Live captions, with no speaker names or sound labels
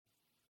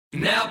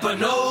Napa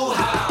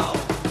know-how.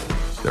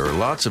 There are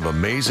lots of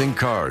amazing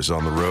cars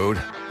on the road,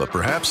 but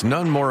perhaps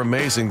none more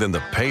amazing than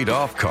the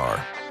paid-off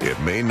car. It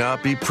may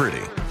not be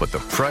pretty, but the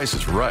price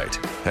is right.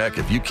 Heck,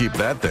 if you keep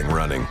that thing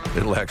running,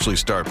 it'll actually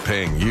start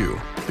paying you.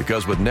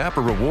 Because with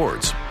Napa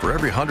Rewards, for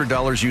every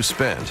 $100 you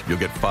spend, you'll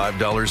get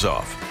 $5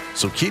 off.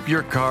 So keep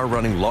your car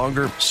running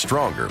longer,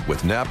 stronger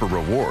with Napa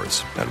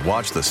Rewards and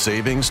watch the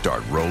savings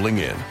start rolling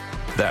in.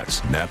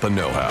 That's Napa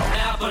know-how.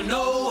 Napa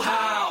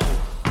know-how.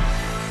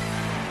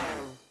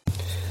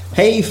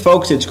 Hey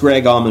folks, it's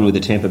Greg Auman with the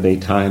Tampa Bay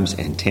Times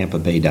and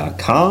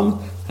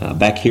TampaBay.com.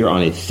 Back here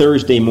on a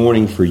Thursday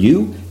morning for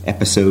you,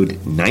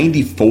 episode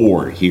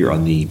 94 here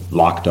on the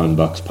Locked On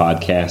Bucs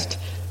podcast.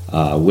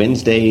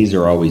 Wednesdays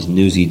are always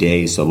newsy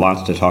days, so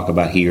lots to talk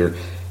about here.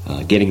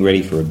 Getting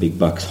ready for a big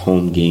Bucs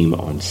home game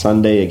on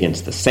Sunday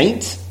against the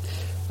Saints.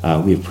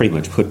 We have pretty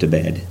much put to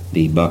bed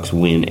the Bucs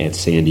win at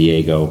San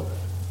Diego,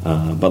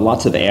 but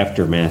lots of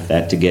aftermath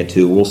that to get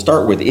to. We'll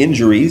start with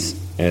injuries,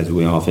 as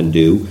we often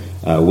do.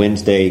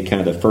 Wednesday, kind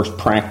of the first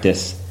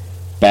practice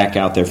back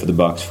out there for the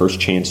Bucs. First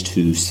chance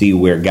to see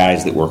where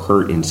guys that were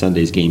hurt in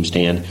Sunday's game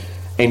stand.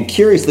 And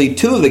curiously,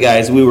 two of the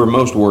guys we were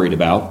most worried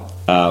about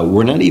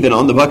were not even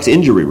on the Bucs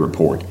injury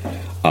report.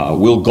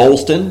 Will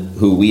Golston,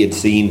 who we had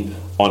seen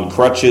on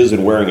crutches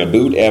and wearing a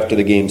boot after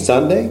the game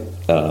Sunday,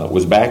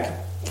 was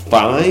back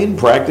fine,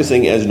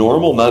 practicing as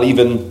normal. Not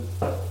even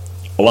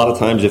a lot of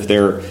times if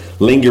they're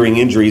lingering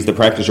injuries, the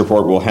practice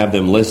report will have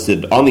them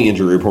listed on the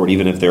injury report,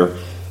 even if they're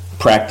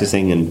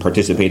practicing and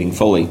participating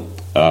fully.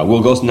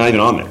 Will Golston not even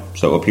on there,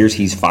 so it appears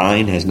he's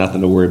fine, has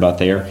nothing to worry about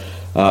there.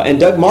 And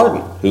Doug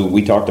Martin, who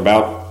we talked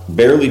about,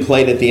 barely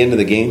played at the end of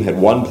the game, had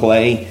one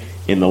play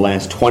in the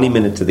last 20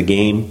 minutes of the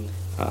game,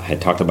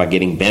 had talked about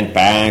getting bent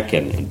back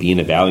and being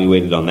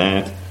evaluated on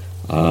that.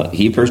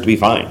 He appears to be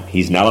fine.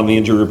 He's not on the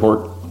injury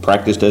report,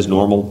 practiced as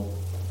normal.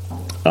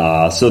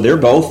 So they're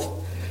both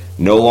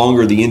no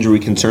longer the injury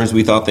concerns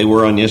we thought they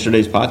were on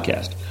yesterday's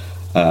podcast.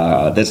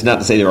 That's not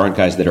to say there aren't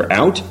guys that are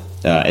out.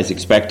 As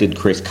expected,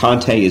 Chris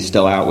Conte is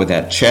still out with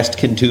that chest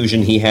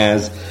contusion he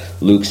has.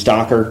 Luke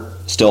Stocker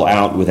still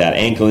out with that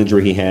ankle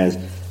injury he has.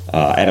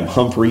 Adam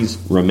Humphries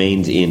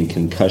remains in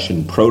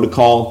concussion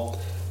protocol.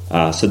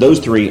 So those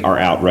three are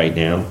out right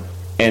now.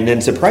 And then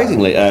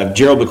surprisingly,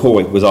 Gerald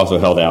McCoy was also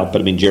held out.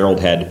 But,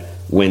 Gerald had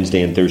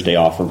Wednesday and Thursday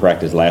off from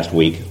practice last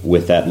week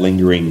with that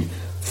lingering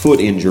foot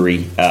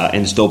injury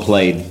and still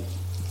played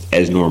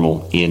as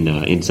normal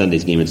in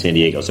Sunday's game in San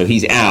Diego. So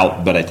he's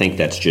out, but I think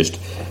that's just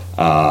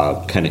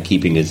kind of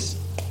keeping his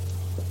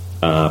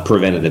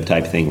preventative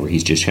type thing where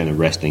he's just kind of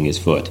resting his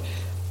foot.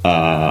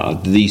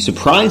 The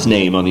surprise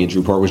name on the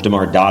injury report was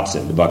Demar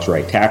Dotson, the Bucs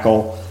right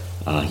tackle.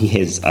 He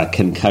has a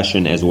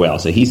concussion as well.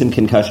 So he's in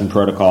concussion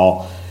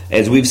protocol.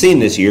 As we've seen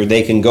this year,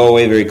 they can go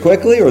away very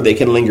quickly or they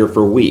can linger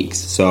for weeks.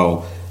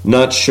 So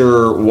not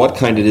sure what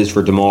kind it is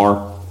for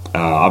Demar.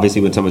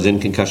 Obviously, when someone's in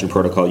concussion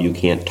protocol, you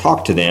can't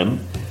talk to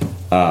them.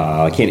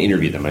 Can't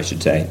interview them, I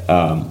should say.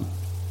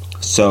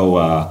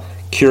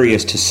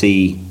 Curious to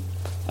see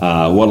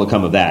what will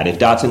come of that. If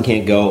Dotson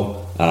can't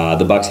go,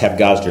 the Bucs have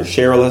Gosder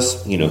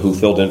Sherrillis, who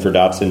filled in for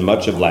Dotson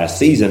much of last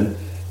season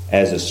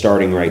as a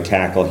starting right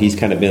tackle. He's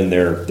kind of been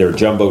their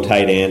jumbo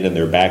tight end and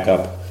their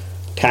backup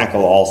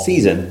tackle all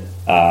season.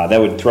 That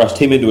would thrust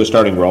him into a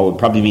starting role. It would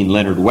probably mean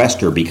Leonard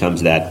Wester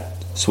becomes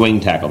that swing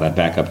tackle, that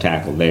backup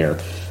tackle there.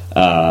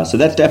 So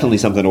that's definitely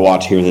something to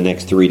watch here in the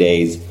next 3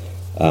 days,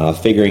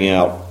 figuring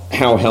out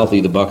how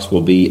healthy the Bucs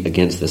will be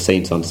against the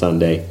Saints on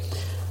Sunday.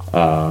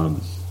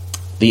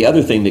 The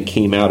other thing that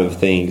came out of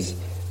things in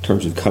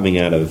terms of coming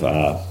out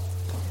of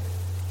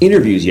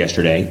interviews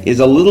yesterday is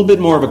a little bit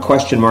more of a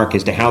question mark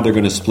as to how they're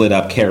going to split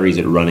up carries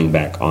at running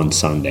back on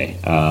Sunday.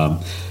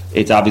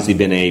 It's obviously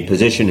been a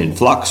position in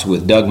flux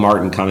with Doug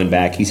Martin coming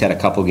back. He's had a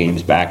couple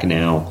games back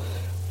now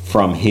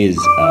from his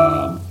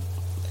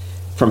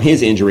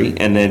injury,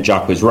 and then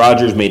Jacquizz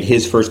Rodgers made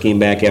his first game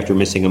back after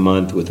missing a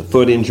month with a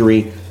foot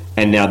injury.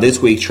 And now this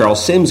week,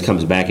 Charles Sims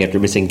comes back after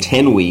missing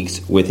 10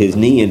 weeks with his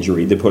knee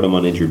injury that put him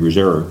on injured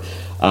reserve.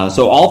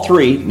 So all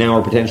three now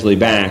are potentially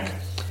back.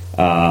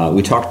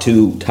 We talked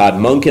to Todd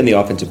Monken, the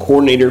offensive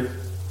coordinator,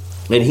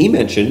 and he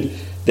mentioned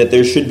that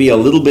there should be a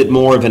little bit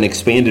more of an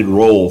expanded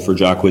role for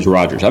Jacquizz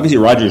Rodgers. Obviously,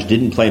 Rodgers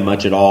didn't play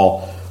much at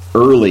all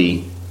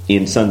early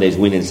in Sunday's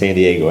win in San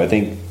Diego. I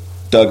think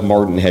Doug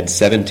Martin had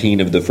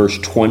 17 of the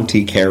first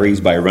 20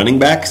 carries by running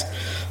backs.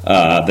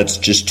 That's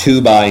just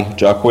 2 by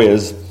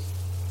Jacquizz.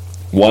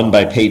 1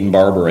 by Peyton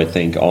Barber, I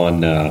think,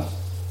 1 by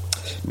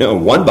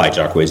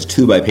Jacquizz,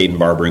 2 by Peyton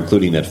Barber,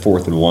 including that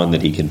 4th and 1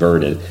 that he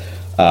converted.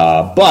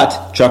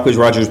 But Jacquizz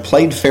Rodgers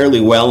played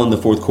fairly well in the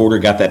fourth quarter,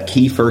 got that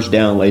key first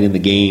down late in the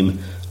game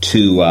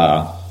to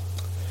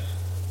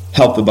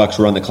help the Bucs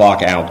run the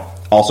clock out.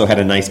 Also had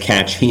a nice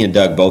catch. He and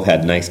Doug both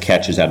had nice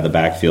catches out of the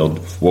backfield,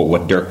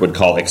 what Dirk would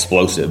call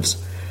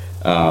explosives.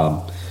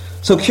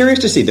 So curious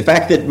to see. The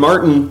fact that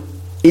Martin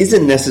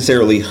isn't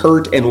necessarily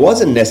hurt and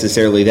wasn't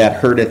necessarily that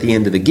hurt at the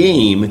end of the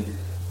game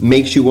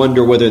makes you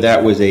wonder whether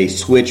that was a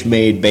switch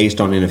made based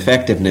on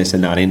ineffectiveness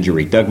and not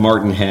injury. Doug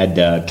Martin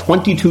had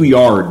 22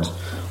 yards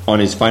on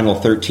his final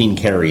 13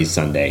 carries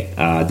Sunday.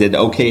 Did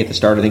okay at the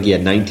start. I think he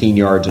had 19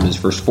 yards on his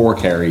first 4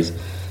 carries.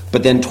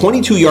 But then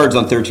 22 yards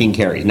on 13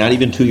 carries, not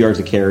even 2 yards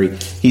a carry.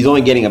 He's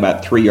only getting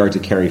about 3 yards a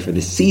carry for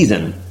the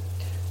season.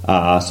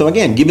 So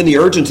again, given the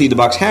urgency the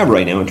Bucs have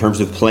right now in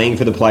terms of playing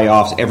for the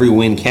playoffs, every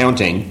win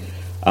counting,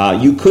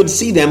 you could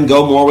see them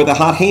go more with a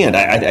hot hand.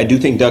 I do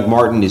think Doug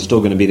Martin is still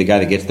going to be the guy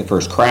that gets the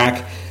first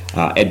crack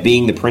at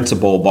being the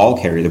principal ball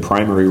carrier, the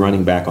primary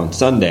running back on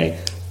Sunday.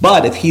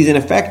 But if he's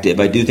ineffective,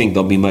 I do think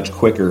they'll be much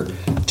quicker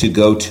to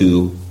go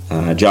to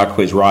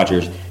Jacquizz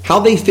Rodgers. How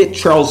they fit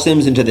Charles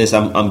Sims into this,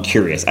 I'm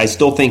curious. I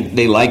still think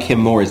they like him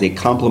more as a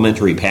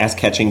complementary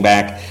pass-catching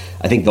back.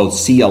 I think they'll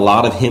see a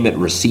lot of him at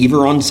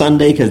receiver on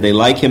Sunday because they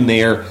like him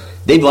there.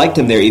 They've liked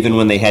him there even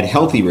when they had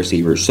healthy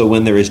receivers. So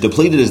when they're as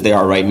depleted as they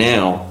are right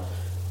now,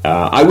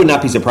 I would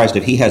not be surprised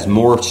if he has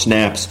more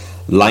snaps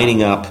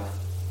lining up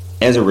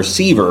as a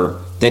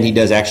receiver than he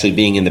does actually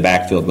being in the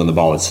backfield when the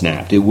ball is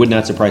snapped. It would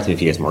not surprise me if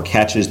he has more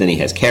catches than he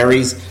has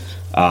carries.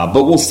 But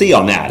we'll see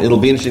on that. It'll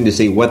be interesting to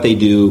see what they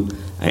do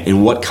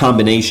and what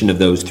combination of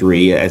those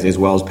three, as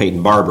well as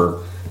Peyton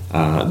Barber,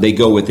 they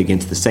go with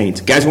against the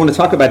Saints. Guys, I want to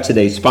talk about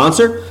today's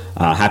sponsor.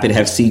 Happy to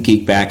have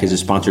SeatGeek back as a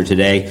sponsor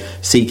today.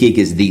 SeatGeek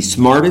is the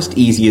smartest,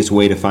 easiest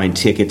way to find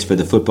tickets for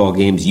the football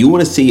games you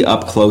want to see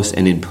up close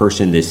and in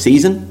person this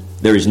season.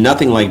 There is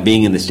nothing like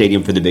being in the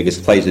stadium for the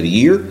biggest plays of the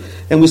year.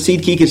 And with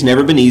SeatGeek, it's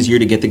never been easier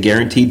to get the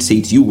guaranteed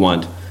seats you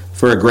want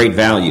for a great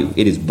value.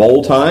 It is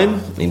bowl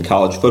time in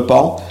college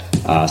football.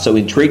 So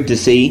intrigued to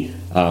see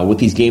what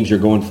these games are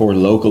going for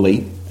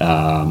locally.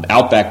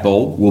 Outback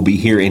Bowl will be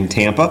here in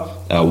Tampa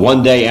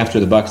one day after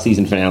the Bucs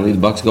season finale.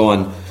 The Bucs go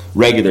on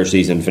regular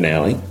season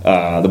finale.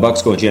 The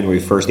Bucs go on January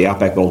 1st. The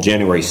Outback Bowl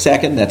January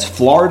 2nd. That's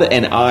Florida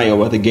and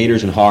Iowa, the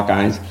Gators and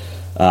Hawkeyes.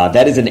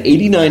 That is an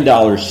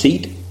 $89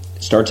 seat.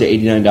 Starts at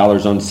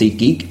 $89 on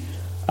SeatGeek.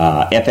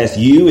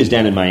 FSU is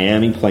down in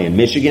Miami playing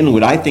Michigan,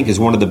 what I think is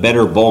one of the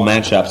better bowl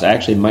matchups. I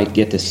actually might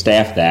get to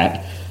staff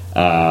that.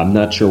 I'm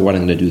not sure what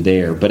I'm going to do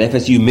there. But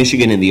FSU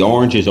Michigan in the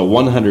orange is a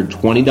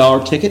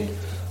 $120 ticket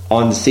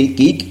on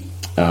SeatGeek.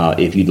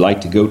 If you'd like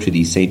to go to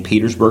the St.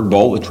 Petersburg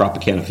Bowl at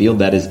Tropicana Field,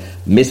 that is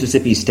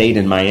Mississippi State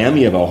and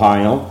Miami of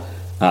Ohio.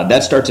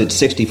 That starts at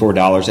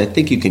 $64. I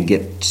think you can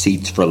get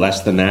seats for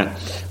less than that.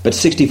 But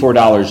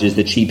 $64 is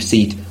the cheap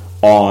seat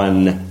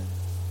on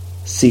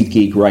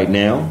SeatGeek right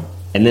now.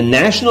 And the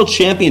national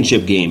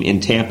championship game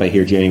in Tampa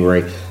here,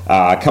 January,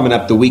 coming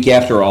up the week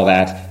after all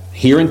that,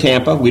 here in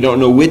Tampa. We don't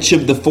know which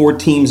of the 4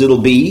 teams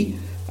it'll be,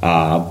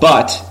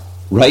 but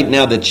right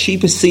now the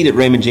cheapest seat at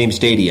Raymond James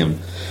Stadium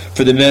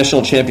for the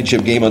national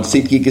championship game on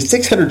SeatGeek is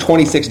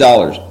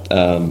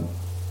 $626.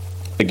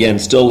 Again,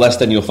 still less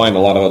than you'll find a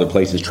lot of other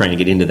places trying to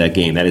get into that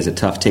game. That is a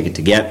tough ticket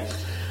to get.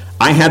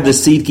 I have the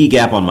SeatGeek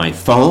app on my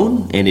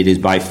phone, and it is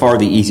by far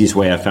the easiest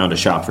way I've found to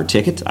shop for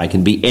tickets. I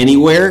can be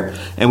anywhere,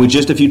 and with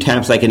just a few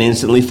taps, I can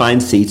instantly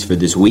find seats for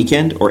this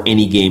weekend or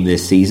any game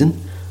this season.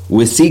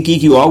 With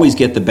SeatGeek, you always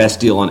get the best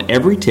deal on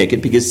every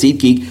ticket because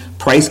SeatGeek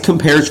price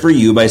compares for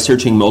you by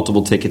searching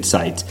multiple ticket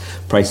sites.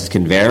 Prices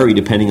can vary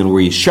depending on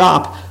where you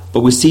shop, but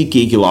with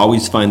SeatGeek, you'll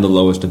always find the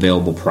lowest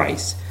available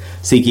price.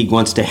 SeatGeek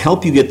wants to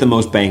help you get the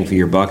most bang for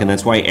your buck, and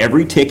that's why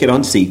every ticket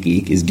on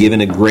SeatGeek is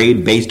given a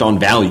grade based on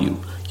value.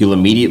 You'll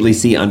immediately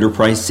see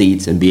underpriced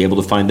seats and be able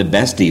to find the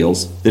best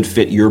deals that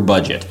fit your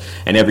budget.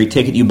 And every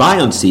ticket you buy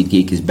on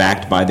SeatGeek is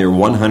backed by their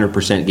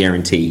 100%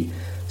 guarantee.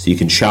 So you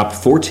can shop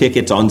for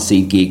tickets on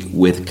SeatGeek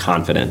with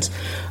confidence.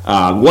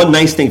 One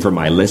nice thing for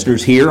my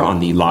listeners here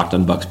on the Locked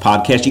on Bucs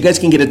podcast, you guys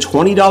can get a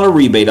 $20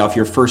 rebate off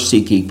your first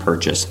SeatGeek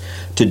purchase.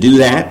 To do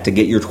that, to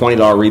get your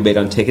 $20 rebate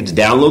on tickets,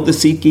 download the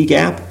SeatGeek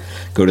app,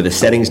 go to the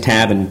settings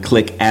tab and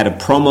click add a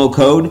promo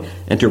code.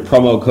 Enter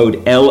promo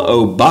code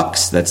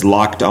LOBUCS, that's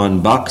Locked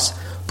on Bucs.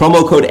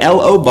 Promo code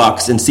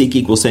LOBUCS, and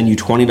SeatGeek will send you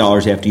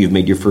 $20 after you've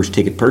made your first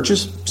ticket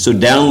purchase. So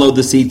download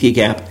the SeatGeek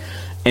app,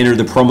 enter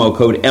the promo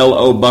code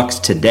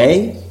LOBUCS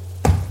today.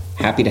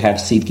 Happy to have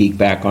SeatGeek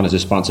back on as a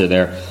sponsor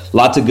there.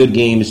 Lots of good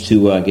games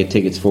to get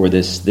tickets for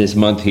this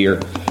month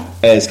here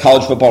as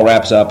college football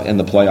wraps up and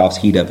the playoffs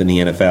heat up in the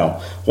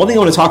NFL. One thing I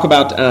want to talk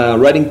about,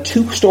 writing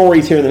 2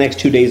 stories here in the next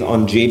 2 days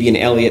on Javien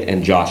Elliott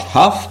and Josh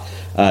Huff.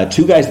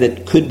 2 guys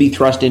that could be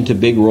thrust into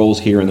big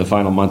roles here in the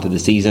final month of the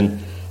season.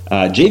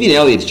 Javien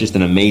Elliott's just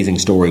an amazing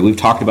story. We've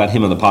talked about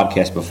him on the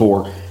podcast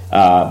before.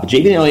 But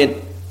Javien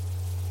Elliott,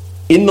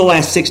 in the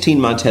last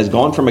 16 months, has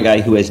gone from a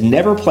guy who has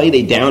never played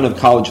a down of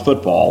college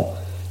football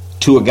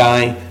to a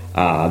guy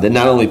that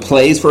not only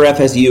plays for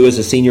FSU as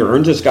a senior,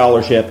 earns a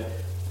scholarship,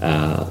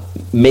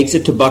 makes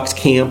it to Bucs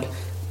camp,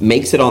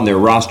 makes it on their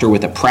roster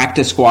with a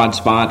practice squad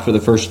spot for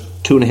the first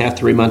 2.5,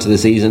 3 months of the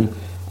season,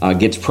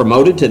 gets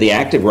promoted to the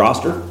active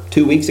roster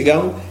 2 weeks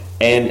ago,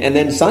 and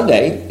then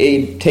Sunday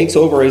it takes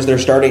over as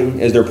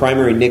their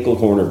primary nickel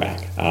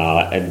cornerback,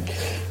 and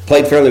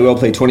played fairly well,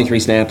 played 23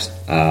 snaps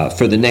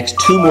for the next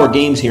 2 more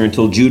games here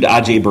until Jude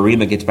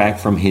Ajay-Barima gets back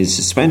from his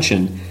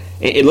suspension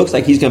it looks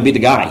like he's going to be the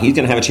guy. He's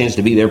going to have a chance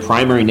to be their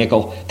primary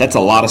nickel. That's a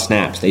lot of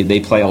snaps. They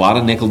play a lot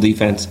of nickel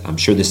defense. I'm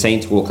sure the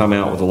Saints will come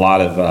out with a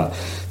lot of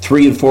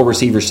 3 and 4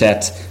 receiver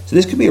sets. So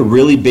this could be a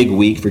really big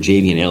week for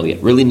Javien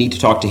Elliott. Really need to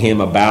talk to him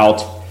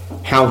about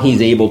how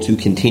he's able to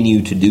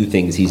continue to do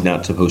things he's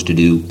not supposed to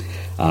do.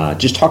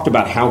 Just talked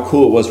about how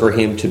cool it was for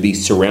him to be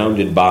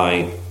surrounded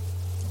by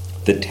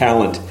the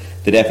talent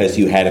that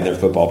FSU had in their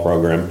football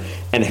program,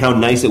 and how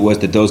nice it was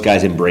that those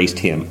guys embraced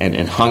him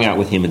and hung out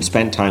with him and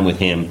spent time with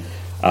him.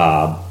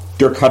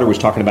 Dirk Cutter was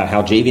talking about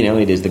how Javien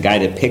Elliott is the guy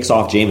that picks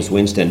off Jameis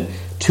Winston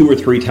 2 or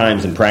 3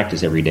 times in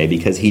practice every day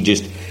because he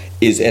just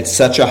is at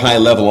such a high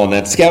level on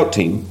that scout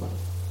team.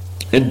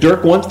 And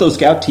Dirk wants those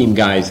scout team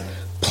guys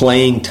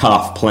playing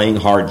tough, playing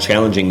hard,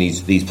 challenging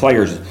these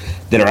players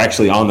that are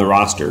actually on the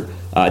roster.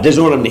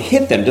 Doesn't want them to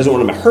hit them, doesn't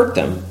want them to hurt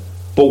them,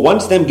 but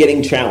wants them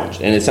getting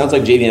challenged. And it sounds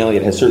like Javien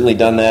Elliott has certainly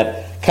done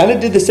that. Kind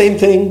of did the same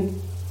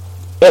thing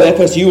at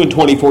FSU in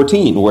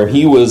 2014, where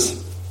he was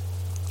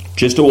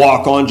just a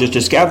walk-on, just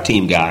a scout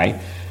team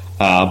guy.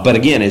 But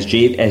again, as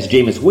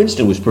Jameis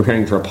Winston was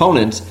preparing for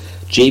opponents,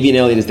 Javien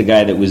Elliott is the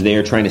guy that was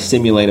there trying to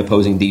simulate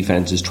opposing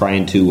defenses,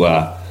 trying to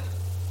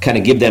kind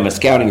of give them a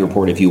scouting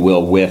report, if you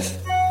will, with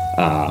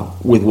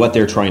what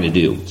they're trying to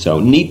do. So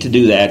neat to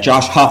do that.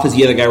 Josh Huff is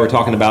the other guy we're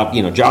talking about.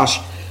 Josh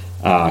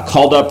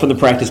called up from the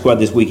practice squad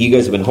this week. You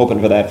guys have been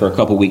hoping for that for a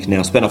couple weeks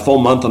now. Spent a full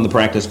month on the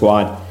practice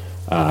squad,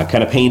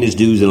 kind of paying his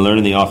dues and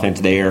learning the offense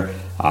there.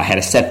 Had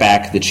a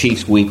setback the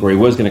Chiefs week where he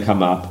was going to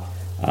come up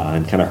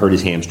and kind of hurt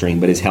his hamstring,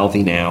 but is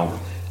healthy now.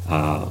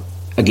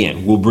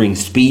 Again, will bring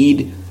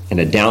speed and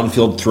a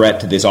downfield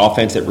threat to this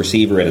offense at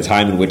receiver at a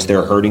time in which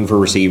they're hurting for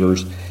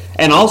receivers.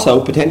 And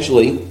also,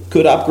 potentially,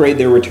 could upgrade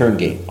their return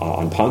game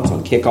on punts,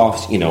 on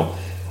kickoffs.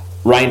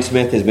 Ryan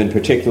Smith has been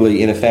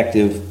particularly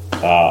ineffective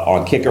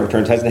on kickoff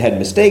returns. Hasn't had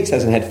mistakes,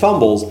 hasn't had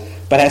fumbles,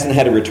 but hasn't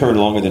had a return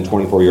longer than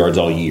 24 yards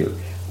all year.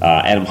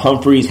 Adam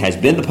Humphries has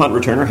been the punt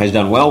returner, has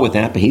done well with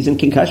that, but he's in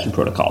concussion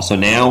protocol. So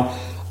now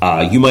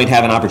you might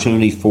have an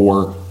opportunity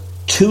for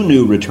 2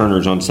 new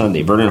returners on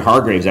Sunday. Vernon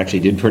Hargraves actually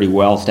did pretty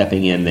well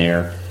stepping in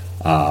there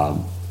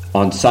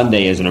on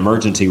Sunday as an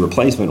emergency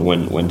replacement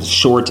when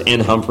Short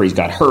and Humphries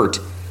got hurt.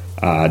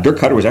 Dirk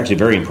Cutter was actually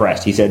very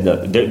impressed. He said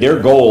their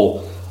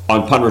goal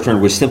on punt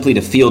return was simply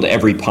to field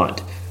every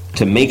punt,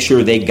 to make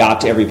sure they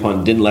got to every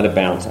punt, didn't let it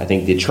bounce. I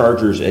think the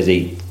Chargers, as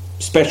a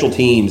special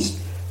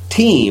teams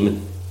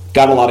team,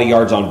 got a lot of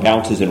yards on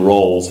bounces and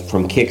rolls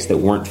from kicks that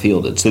weren't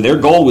fielded. So their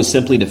goal was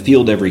simply to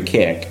field every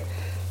kick.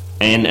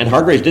 And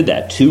Hargraves did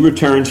that. 2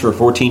 returns for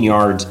 14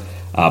 yards.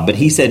 But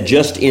he said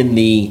just in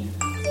the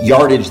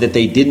yardage that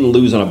they didn't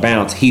lose on a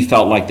bounce, he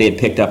felt like they had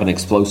picked up an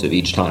explosive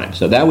each time.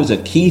 So that was a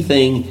key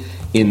thing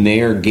in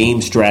their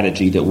game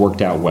strategy that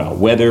worked out well.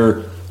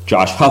 Whether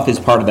Josh Huff is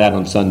part of that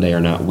on Sunday or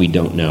not, we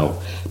don't know.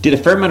 Did a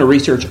fair amount of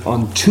research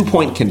on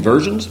 2-point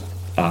conversions.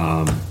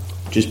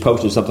 Just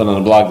posted something on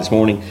the blog this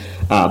morning.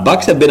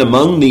 Bucs have been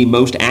among the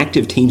most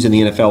active teams in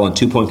the NFL on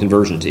 2-point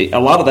conversions. A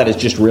lot of that is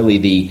just really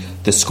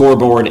the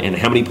scoreboard and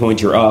how many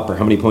points you're up or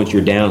how many points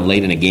you're down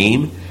late in a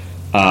game.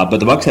 But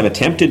the Bucs have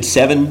attempted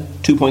 7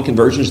 2-point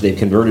conversions. They've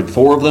converted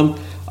 4 of them.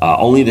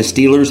 Only the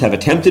Steelers have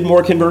attempted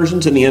more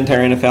conversions in the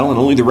entire NFL, and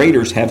only the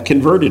Raiders have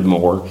converted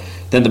more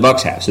than the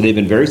Bucs have. So they've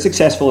been very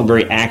successful and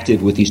very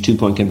active with these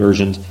 2-point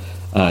conversions.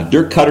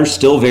 Dirk Cutter's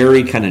still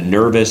very kind of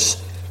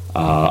nervous,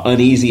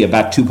 uneasy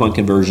about 2-point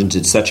conversions.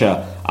 It's such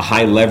a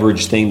high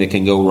leverage thing that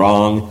can go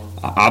wrong.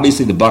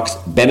 Obviously, the Bucs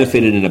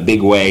benefited in a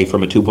big way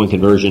from a 2-point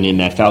conversion in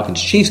that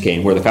Falcons-Chiefs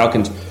game, where the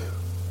Falcons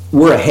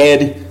were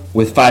ahead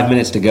with 5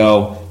 minutes to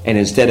go, and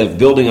instead of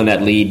building on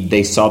that lead,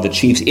 they saw the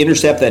Chiefs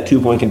intercept that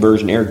 2-point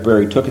conversion. Eric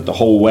Berry took it the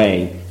whole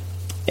way,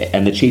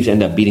 and the Chiefs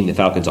ended up beating the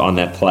Falcons on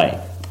that play.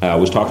 I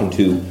was talking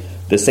to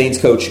the Saints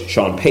coach,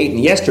 Sean Payton,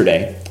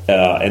 yesterday,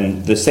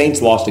 and the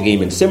Saints lost a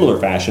game in similar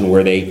fashion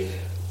where they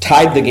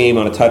tied the game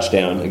on a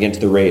touchdown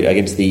against the Raiders.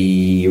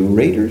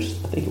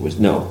 I think it was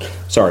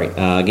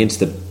against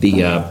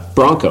the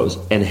Broncos,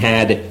 and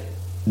had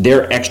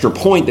their extra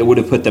point that would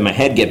have put them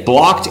ahead get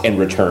blocked and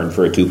returned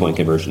for a 2-point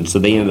conversion. So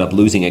they ended up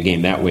losing a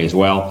game that way as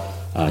well.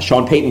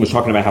 Sean Payton was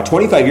talking about how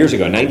 25 years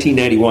ago,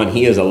 1991,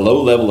 he is a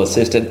low-level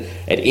assistant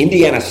at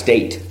Indiana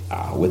State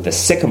with the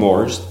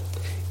Sycamores.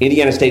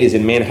 Indiana State is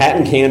in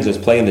Manhattan, Kansas,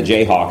 playing the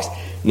Jayhawks,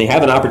 and they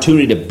have an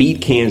opportunity to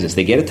beat Kansas.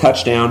 They get a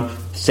touchdown.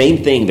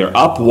 Same thing. They're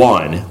up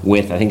 1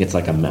 with, I think it's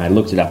I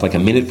looked it up, like a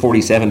minute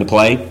 47 to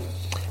play.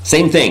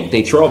 Same thing.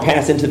 They throw a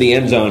pass into the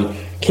end zone.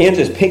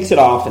 Kansas picks it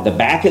off at the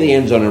back of the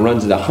end zone and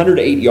runs it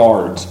 108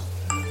 yards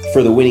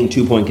for the winning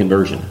 2-point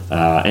conversion.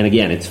 And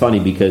again, it's funny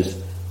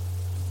because,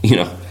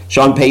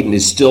 Sean Payton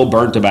is still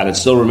burnt about it,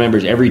 still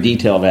remembers every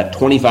detail of that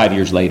 25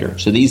 years later.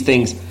 So these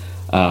things,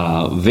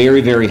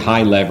 very, very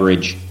high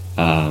leverage.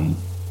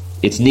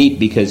 It's neat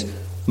because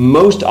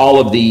most all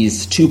of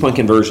these 2-point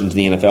conversions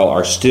in the NFL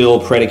are still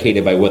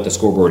predicated by what the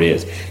scoreboard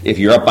is. If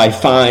you're up by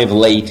 5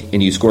 late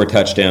and you score a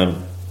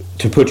touchdown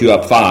to put you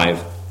up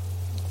 5,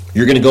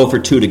 you're going to go for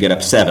 2 to get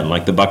up 7,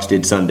 like the Bucs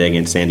did Sunday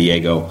against San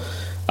Diego.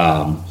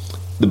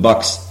 The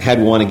Bucs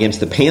had one against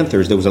the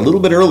Panthers that was a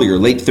little bit earlier,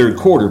 late third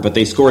quarter, but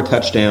they score a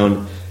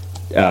touchdown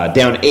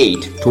down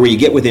 8 to where you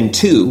get within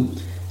 2.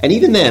 And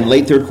even then,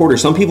 late third quarter,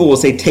 some people will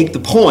say take the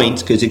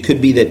points because it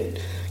could be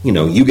that,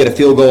 you get a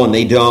field goal and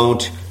they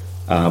don't.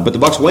 But the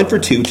Bucs went for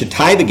 2 to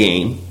tie the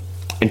game.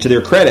 And to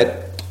their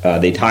credit,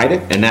 they tied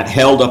it, and that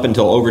held up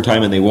until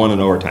overtime, and they won in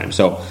overtime.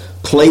 So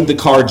played the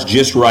cards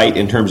just right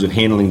in terms of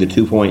handling the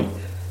 2-point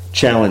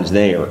challenge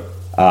there.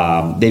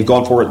 They've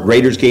gone for it.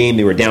 Raiders game,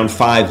 they were down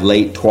 5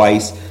 late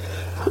twice.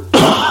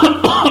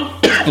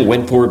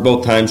 Went for it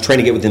both times, trying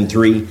to get within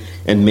 3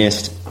 and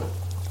missed.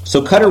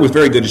 So Cutter was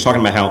very good, just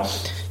talking about how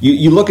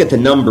you look at the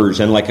numbers,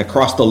 and like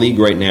across the league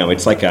right now,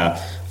 it's like a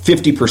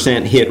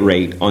 50% hit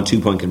rate on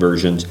 2-point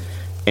conversions,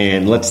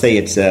 and let's say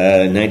it's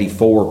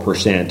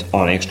 94%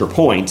 on extra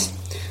points.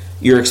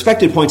 Your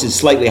expected points is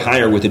slightly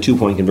higher with a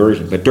 2-point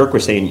conversion, but Dirk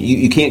was saying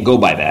you can't go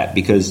by that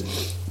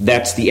because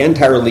that's the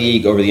entire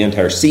league over the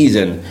entire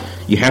season.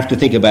 You have to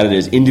think about it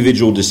as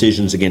individual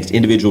decisions against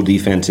individual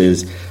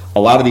defenses. A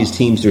lot of these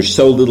teams, there's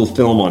so little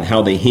film on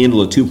how they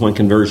handle a 2-point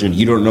conversion,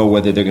 you don't know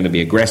whether they're going to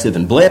be aggressive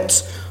and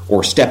blitz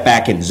or step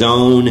back in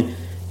zone.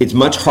 It's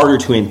much harder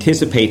to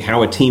anticipate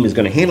how a team is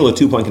going to handle a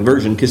 2-point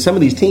conversion because some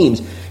of these teams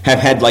have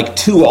had like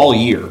 2 all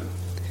year.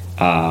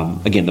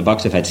 Again, the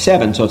Bucs have had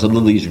 7, so it's a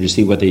little easier to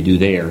see what they do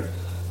there.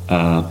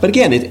 But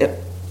again, it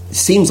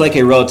seems like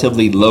a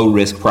relatively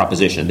low-risk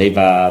proposition.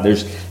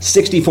 There's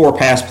 64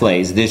 pass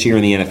plays this year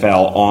in the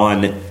NFL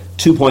on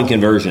 2-point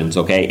conversions,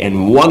 okay?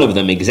 And one of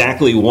them,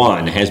 exactly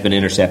one, has been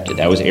intercepted.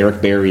 That was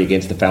Eric Berry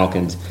against the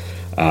Falcons.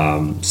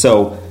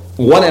 So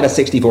 1 out of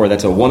 64,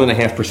 that's a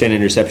 1.5%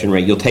 interception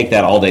rate. You'll take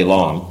that all day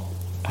long.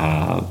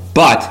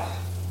 But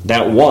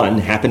that one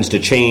happens to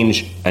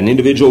change an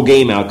individual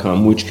game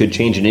outcome, which could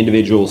change an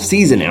individual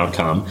season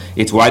outcome.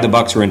 It's why the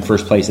Bucs are in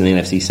first place in the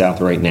NFC South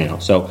right now.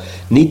 So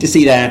neat to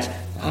see that.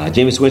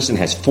 Jameis Winston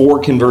has 4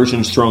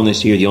 conversions thrown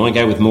this year. The only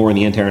guy with more in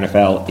the entire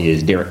NFL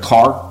is Derek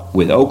Carr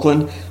with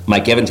Oakland.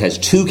 Mike Evans has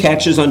 2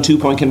 catches on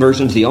 2-point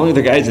conversions. The only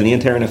other guys in the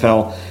entire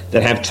NFL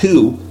that have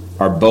 2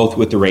 are both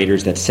with the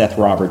Raiders. That's Seth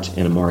Roberts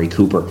and Amari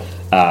Cooper.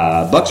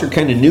 Bucs are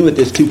kind of new at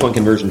this 2-point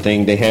conversion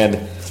thing.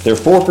 They're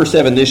 4 for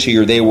 7 this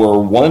year. They were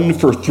 1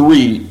 for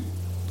 3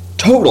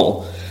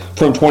 total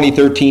from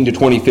 2013 to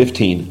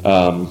 2015.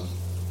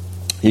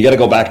 You got to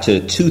go back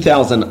to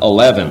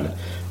 2011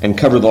 and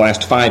cover the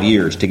last 5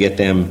 years to get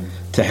them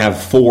to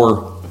have 4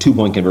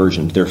 2-point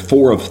conversions. They're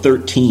 4 of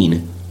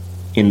 13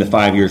 in the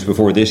 5 years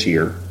before this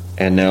year,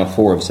 and now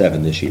 4 of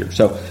 7 this year.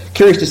 So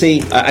curious to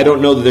see. I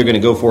don't know that they're going to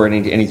go for it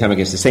any time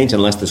against the Saints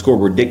unless the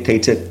scoreboard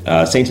dictates it.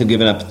 Saints have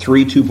given up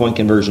 3 2-point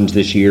conversions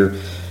this year.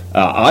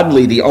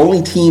 Oddly, the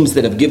only teams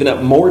that have given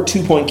up more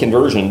 2-point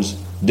conversions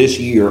this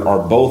year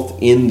are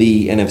both in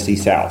the NFC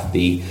South.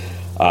 The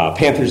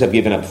Panthers have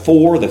given up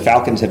 4. The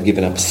Falcons have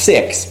given up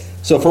 6.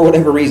 So for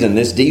whatever reason,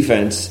 this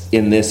defense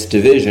in this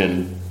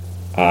division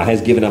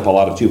has given up a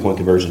lot of 2-point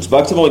conversions.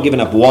 Bucs have only given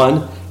up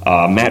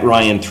 1. Matt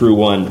Ryan threw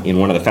 1 in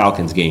one of the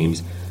Falcons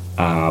games.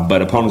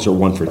 But opponents are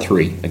 1 for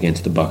 3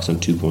 against the Bucs on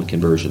 2-point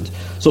conversions.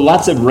 So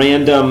lots of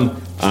random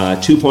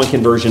 2-point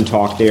conversion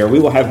talk there. We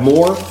will have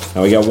more.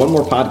 We got one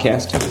more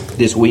podcast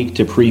this week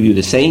to preview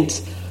the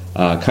Saints,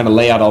 kind of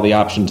lay out all the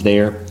options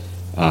there.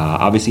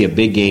 Obviously a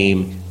big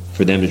game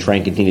for them to try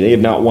and continue. They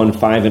have not won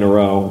 5 in a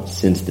row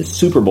since the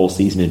Super Bowl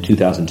season in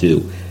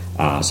 2002.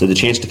 So the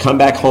chance to come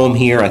back home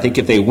here, I think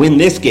if they win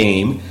this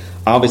game,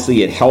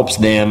 obviously it helps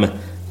them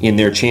in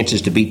their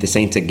chances to beat the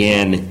Saints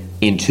again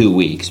in 2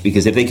 weeks.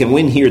 Because if they can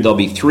win here, they'll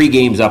be 3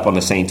 games up on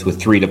the Saints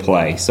with 3 to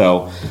play.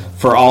 So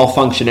for all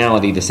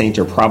functionality, the Saints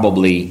are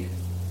probably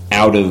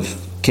out of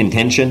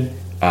contention.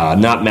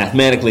 Not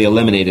mathematically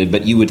eliminated,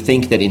 but you would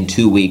think that in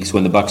 2 weeks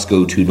when the Bucs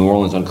go to New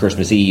Orleans on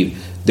Christmas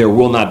Eve, there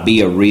will not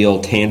be a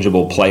real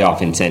tangible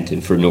playoff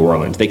incentive for New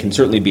Orleans. They can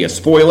certainly be a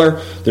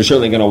spoiler. They're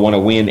certainly going to want to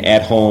win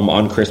at home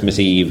on Christmas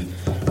Eve.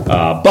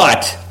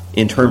 But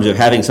in terms of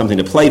having something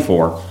to play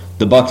for,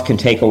 the Bucs can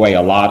take away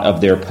a lot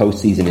of their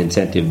postseason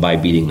incentive by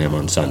beating them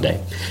on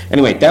Sunday.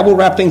 Anyway, that will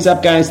wrap things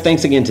up, guys.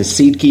 Thanks again to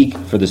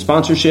SeatGeek for the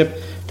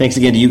sponsorship. Thanks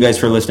again to you guys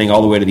for listening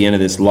all the way to the end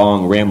of this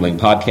long, rambling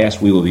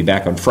podcast. We will be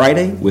back on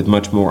Friday with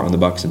much more on the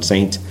Bucs and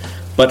Saints.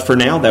 But for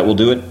now, that will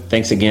do it.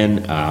 Thanks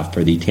again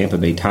for the Tampa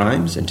Bay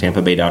Times and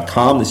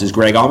TampaBay.com. This is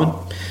Greg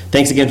Auman.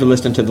 Thanks again for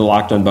listening to the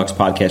Locked On Bucs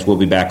podcast. We'll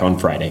be back on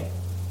Friday.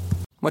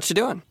 What you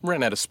doing?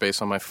 Ran out of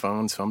space on my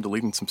phone, so I'm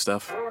deleting some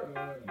stuff.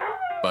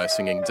 By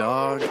singing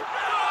dog.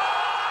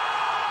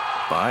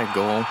 By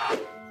goal.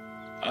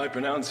 I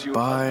pronounce you.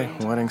 By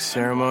wedding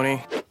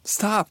ceremony.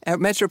 Stop. At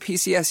Metro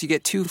PCS, you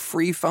get 2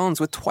 free phones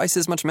with twice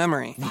as much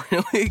memory.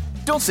 Really?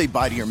 Don't say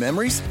bye to your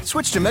memories.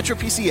 Switch to Metro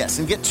PCS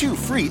and get 2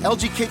 free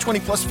LG K20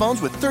 Plus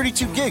phones with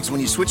 32 gigs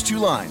when you switch 2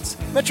 lines.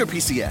 Metro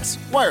PCS.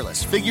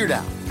 Wireless. Figured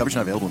out. Coverage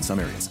not available in some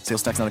areas.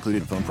 Sales tax not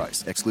included in phone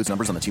price. Excludes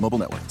numbers on the T-Mobile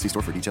network. See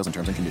store for details and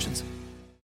terms and conditions.